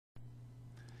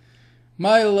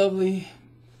My lovely,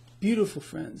 beautiful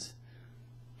friends,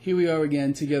 here we are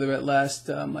again together at last.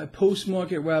 My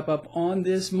post-market wrap-up on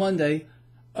this Monday,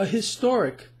 a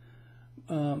historic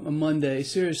a Monday.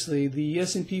 Seriously, the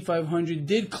S&P 500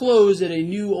 did close at a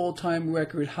new all-time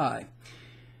record high.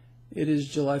 It is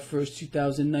July 1st,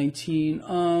 2019.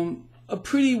 A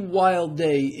pretty wild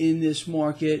day in this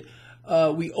market.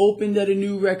 We opened at a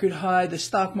new record high. The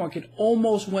stock market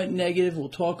almost went negative. We'll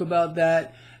talk about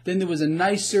that. Then there was a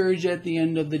nice surge at the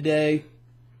end of the day.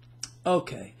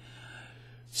 Okay.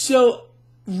 So,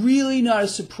 really not a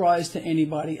surprise to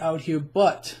anybody out here,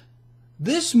 but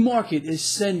this market is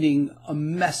sending a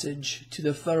message to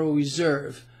the Federal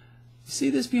Reserve.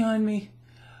 See this behind me?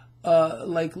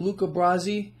 Like Luca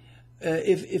Brasi?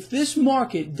 If this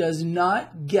market does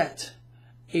not get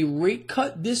a rate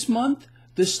cut this month,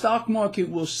 the stock market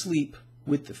will sleep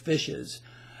with the fishes.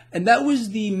 And that was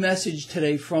the message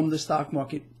today from the stock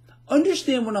market.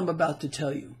 Understand what I'm about to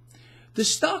tell you. The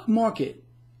stock market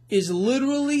is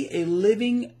literally a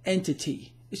living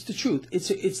entity. It's the truth.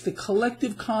 It's the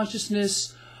collective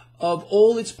consciousness of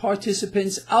all its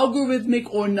participants, algorithmic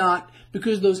or not,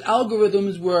 because those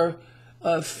algorithms were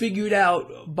figured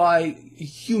out by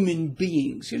human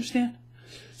beings. You understand?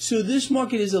 So this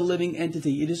market is a living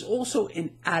entity. It is also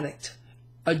an addict,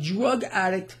 a drug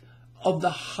addict of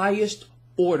the highest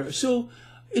order. So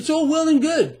it's all well and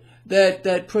good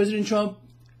that President Trump,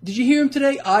 did you hear him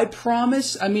today? I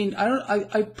promise. I mean,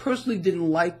 I personally didn't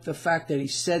like the fact that he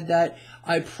said that.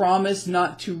 I promise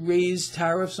not to raise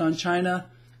tariffs on China.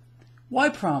 Why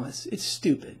promise? It's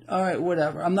stupid. All right,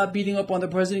 whatever. I'm not beating up on the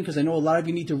president because I know a lot of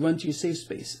you need to run to your safe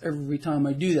space every time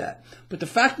I do that. But the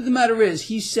fact of the matter is,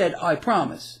 he said, I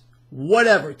promise.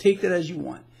 Whatever. Take that as you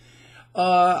want.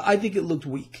 I think it looked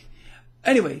weak.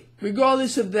 Anyway,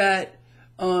 regardless of that,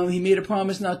 he made a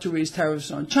promise not to raise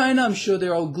tariffs on China. I'm sure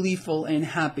they're all gleeful and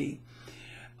happy.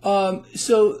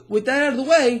 So with that out of the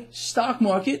way, stock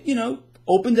market,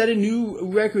 opened at a new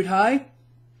record high.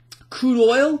 Crude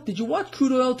oil, did you watch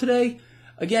crude oil today?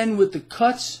 Again, with the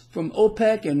cuts from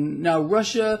OPEC and now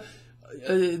Russia,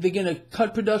 they're going to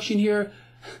cut production here.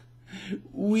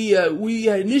 We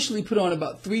had initially put on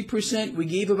about 3%. We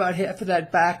gave about half of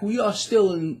that back. We are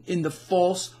still in the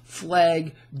false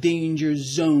flag danger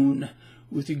zone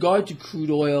with regard to crude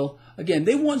oil. Again,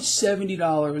 they want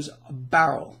 $70 a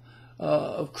barrel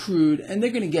of crude, and they're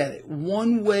going to get it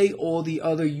one way or the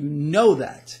other. You know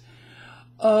that.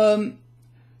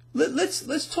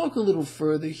 Let's talk a little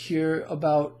further here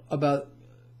about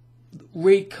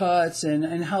rate cuts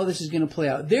and how this is going to play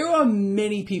out. There are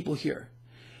many people here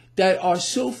that are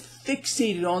so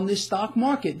fixated on this stock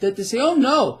market that they say, oh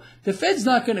no, the Fed's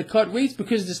not going to cut rates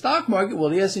because the stock market, well,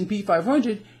 the S&P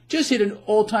 500 just hit an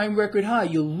all-time record high.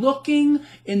 You're looking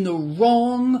in the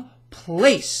wrong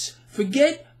place.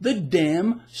 Forget the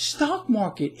damn stock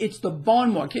market. It's the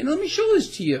bond market. And let me show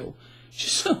this to you.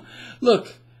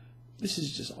 Look, this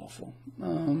is just awful.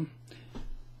 Bond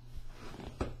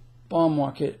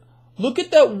market. Look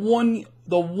at that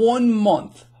the 1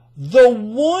 month. The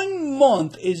 1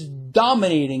 month is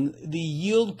dominating the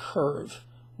yield curve.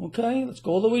 Okay, let's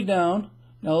go all the way down.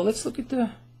 Now let's look at the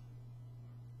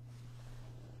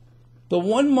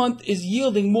 1 month is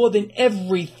yielding more than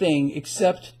everything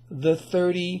except the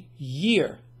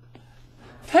 30-year.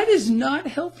 That is not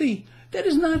healthy. That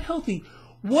is not healthy.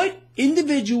 What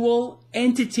individual,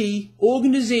 entity,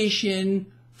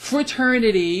 organization,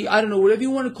 fraternity, I don't know, whatever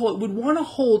you want to call it, would want to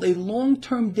hold a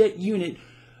long-term debt unit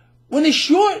when the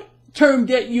short-term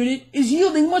debt unit is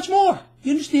yielding much more?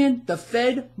 You understand? The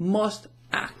Fed must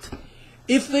act.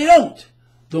 If they don't,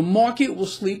 the market will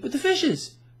sleep with the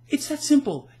fishes. It's that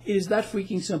simple. It is that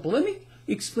freaking simple. Let me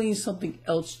explain something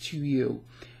else to you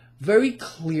very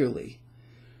clearly.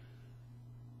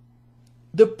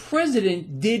 The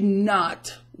president did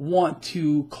not want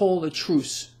to call a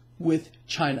truce with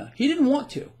China. He didn't want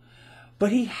to,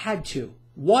 but he had to.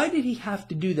 Why did he have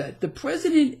to do that? The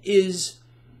president is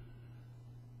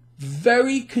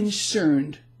very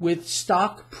concerned with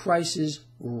stock prices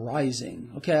rising.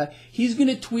 Okay, he's going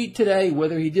to tweet today,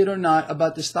 whether he did or not,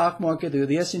 about the stock market or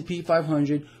the S&P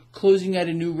 500 closing at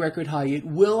a new record high. It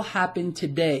will happen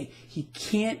today. He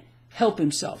can't help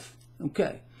himself.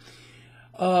 Okay.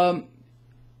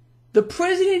 The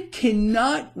president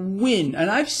cannot win, and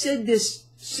I've said this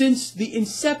since the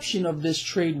inception of this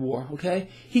trade war, okay?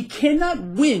 He cannot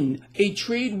win a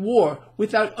trade war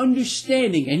without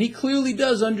understanding, and he clearly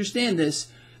does understand this,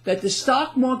 that the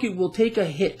stock market will take a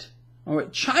hit. All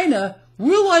right, China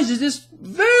realizes this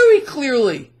very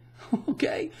clearly,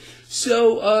 okay?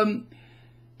 So,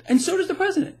 and so does the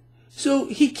president. So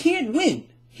he can't win.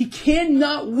 He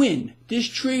cannot win this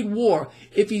trade war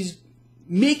if he's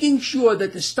making sure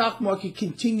that the stock market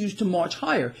continues to march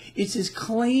higher. It's his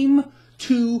claim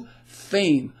to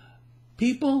fame.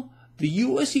 People, the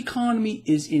U.S. economy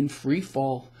is in free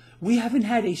fall. We haven't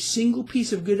had a single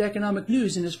piece of good economic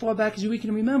news in as far back as we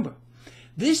can remember.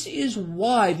 This is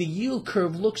why the yield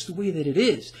curve looks the way that it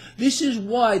is. This is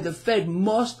why the Fed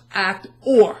must act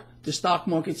or the stock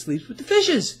market sleeps with the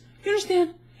fishes. You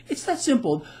understand? It's that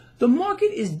simple. The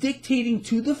market is dictating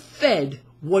to the Fed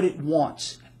what it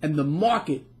wants, and the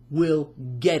market will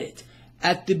get it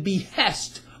at the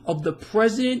behest of the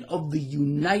President of the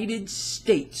United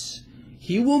States.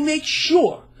 He will make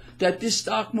sure that this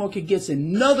stock market gets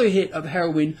another hit of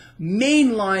heroin,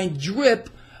 mainline drip.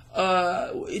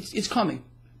 It's coming,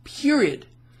 period.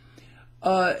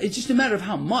 It's just a matter of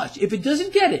how much. If it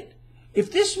doesn't get it,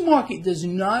 if this market does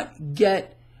not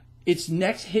get its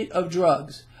next hit of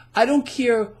drugs, I don't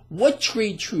care what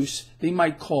trade truce they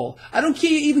might call. I don't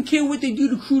even care what they do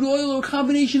to crude oil or a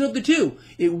combination of the two.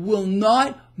 It will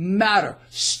not matter.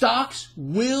 Stocks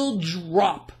will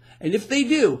drop. And if they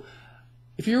do,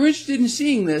 if you're interested in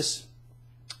seeing this,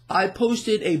 I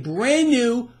posted a brand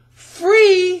new,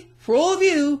 free, for all of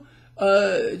you,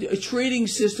 a trading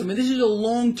system. And this is a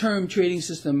long-term trading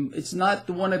system. It's not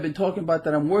the one I've been talking about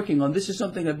that I'm working on. This is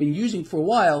something I've been using for a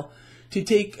while to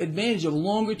take advantage of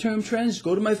longer-term trends.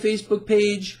 Go to my Facebook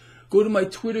page. Go to my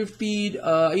Twitter feed.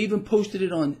 I even posted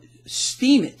it on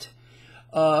Steemit.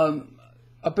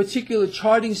 A particular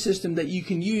charting system that you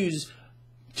can use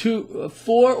to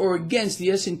for or against the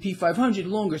S&P 500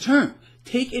 longer term.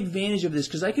 Take advantage of this,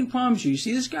 because I can promise you, you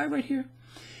see this guy right here?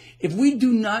 If we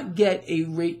do not get a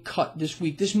rate cut this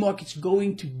week, this market's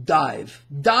going to dive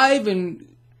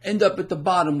and end up at the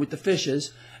bottom with the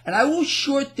fishes. And I will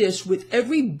short this with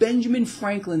every Benjamin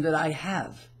Franklin that I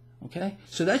have. Okay?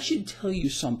 So that should tell you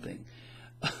something.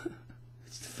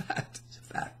 It's a fact. It's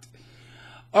a fact.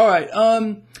 All right.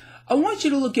 I want you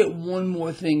to look at one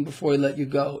more thing before I let you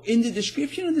go. In the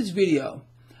description of this video,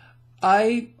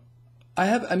 I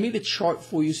made a chart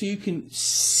for you so you can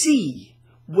see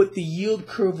what the yield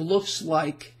curve looks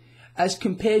like as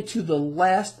compared to the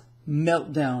last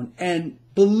meltdown. And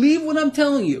believe what I'm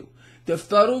telling you, the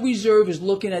Federal Reserve is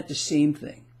looking at the same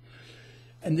thing.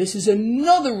 And this is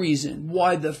another reason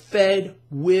why the Fed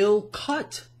will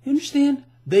cut. You understand?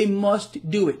 They must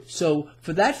do it. So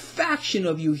for that faction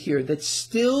of you here that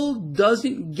still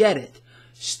doesn't get it,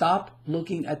 stop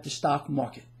looking at the stock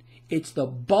market. It's the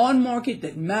bond market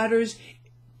that matters,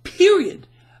 period.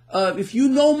 If you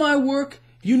know my work,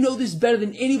 you know this better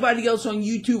than anybody else on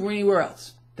YouTube or anywhere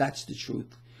else. That's the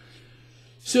truth.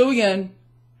 So again,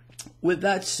 with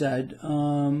that said,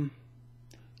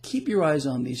 keep your eyes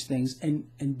on these things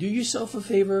and do yourself a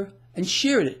favor and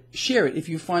share it. Share it if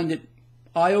you find it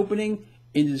eye-opening.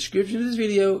 In the description of this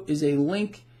video is a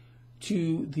link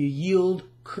to the yield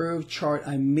curve chart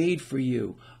I made for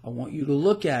you. I want you to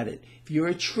look at it. If you're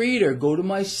a trader, go to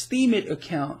my Steemit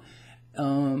account,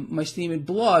 my Steemit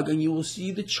blog, and you will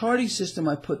see the charting system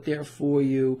I put there for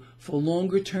you for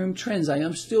longer term trends. I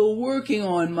am still working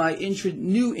on my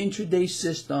new intraday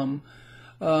system.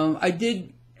 I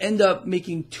did end up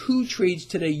making 2 trades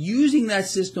today using that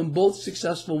system, both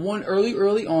successful, one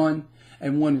early on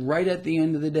and one right at the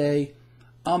end of the day.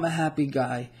 I'm a happy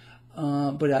guy,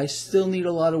 but I still need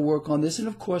a lot of work on this, and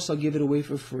of course I'll give it away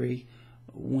for free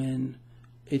when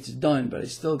it's done, but I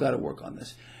still got to work on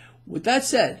this. With that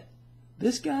said,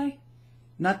 this guy,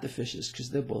 not the fishes, because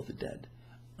they're both dead,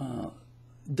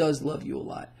 does love you a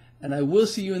lot. And I will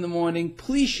see you in the morning.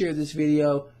 Please share this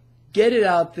video. Get it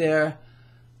out there.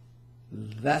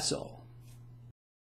 That's all.